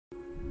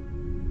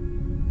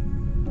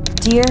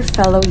Dear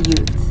fellow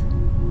youth,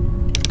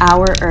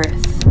 our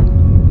Earth,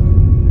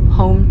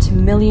 home to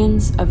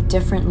millions of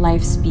different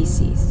life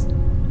species.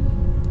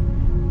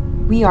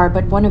 We are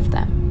but one of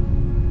them.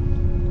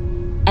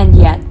 And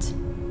yet,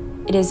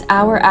 it is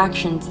our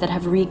actions that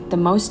have wreaked the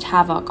most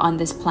havoc on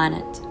this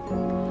planet.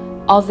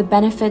 All the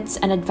benefits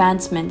and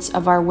advancements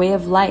of our way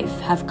of life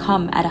have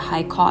come at a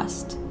high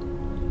cost.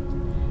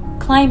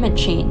 Climate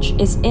change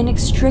is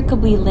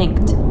inextricably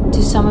linked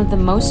to some of the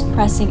most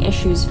pressing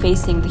issues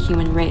facing the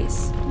human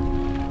race.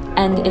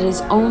 And it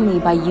is only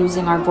by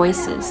using our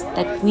voices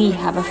that we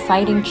have a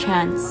fighting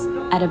chance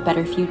at a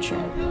better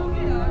future.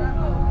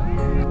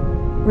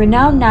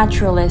 Renowned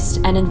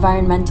naturalist and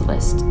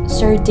environmentalist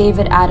Sir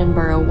David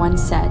Attenborough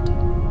once said,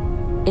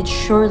 "It's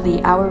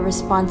surely our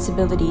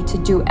responsibility to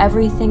do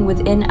everything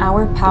within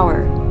our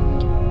power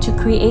to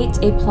create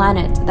a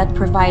planet that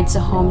provides a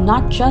home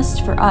not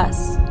just for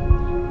us,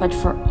 but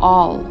for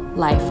all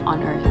life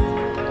on Earth."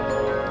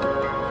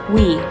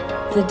 We,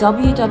 the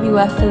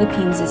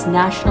WWF-Philippines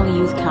National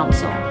Youth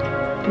Council,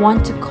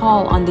 want to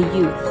call on the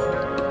youth.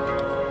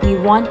 We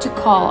want to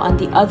call on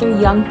the other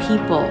young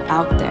people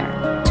out there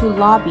to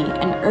lobby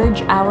and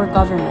urge our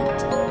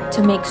government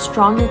to make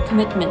stronger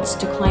commitments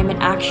to climate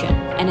action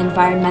and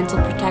environmental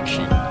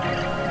protection,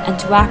 and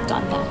to act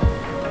on them.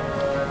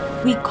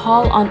 We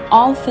call on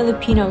all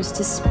Filipinos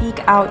to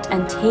speak out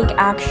and take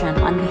action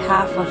on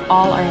behalf of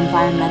all our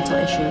environmental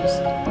issues.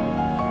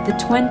 The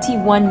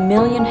 21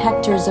 million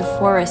hectares of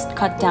forest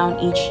cut down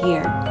each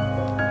year,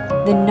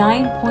 the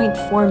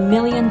 9.4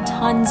 million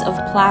tons of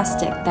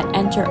plastic that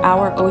enter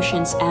our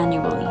oceans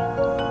annually,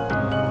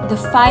 the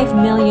 5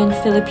 million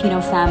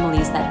Filipino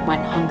families that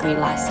went hungry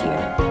last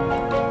year,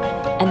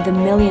 and the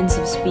millions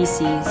of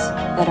species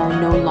that are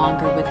no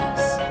longer with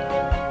us.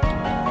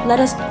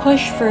 Let us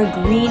push for a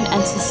green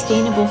and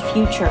sustainable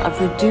future of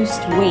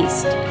reduced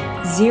waste,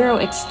 zero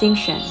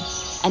extinction,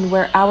 and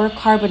where our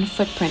carbon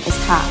footprint is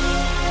halved.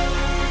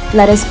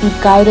 Let us be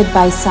guided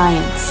by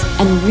science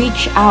and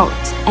reach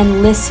out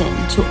and listen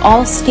to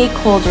all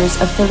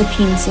stakeholders of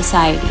Philippine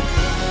society,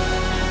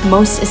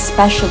 most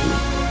especially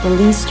the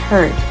least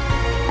heard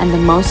and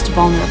the most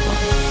vulnerable,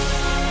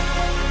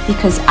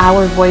 because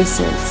our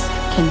voices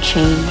can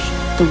change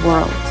the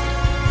world.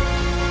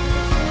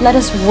 Let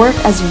us work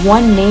as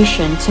one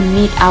nation to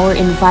meet our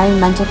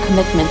environmental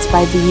commitments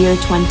by the year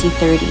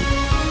 2030,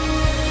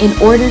 in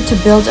order to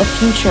build a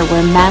future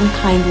where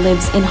mankind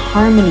lives in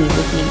harmony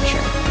with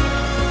nature,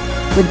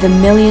 with the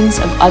millions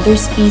of other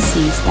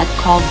species that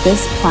call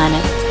this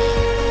planet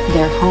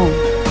their home.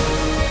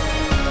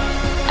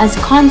 As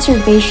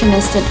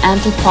conservationist and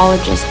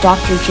anthropologist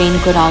Dr. Jane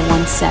Goodall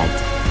once said,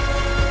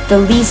 "The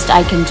least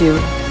I can do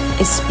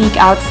is speak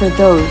out for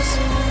those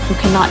who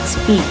cannot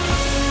speak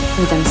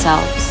for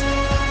themselves."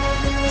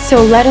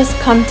 So let us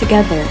come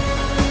together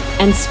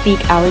and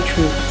speak our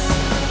truths.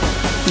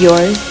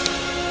 Yours,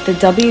 the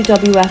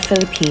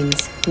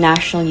WWF-Philippines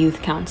National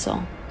Youth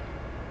Council.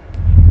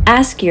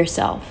 Ask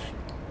yourself,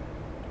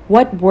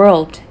 what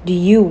world do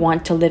you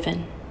want to live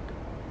in?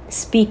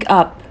 Speak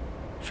up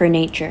for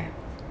nature.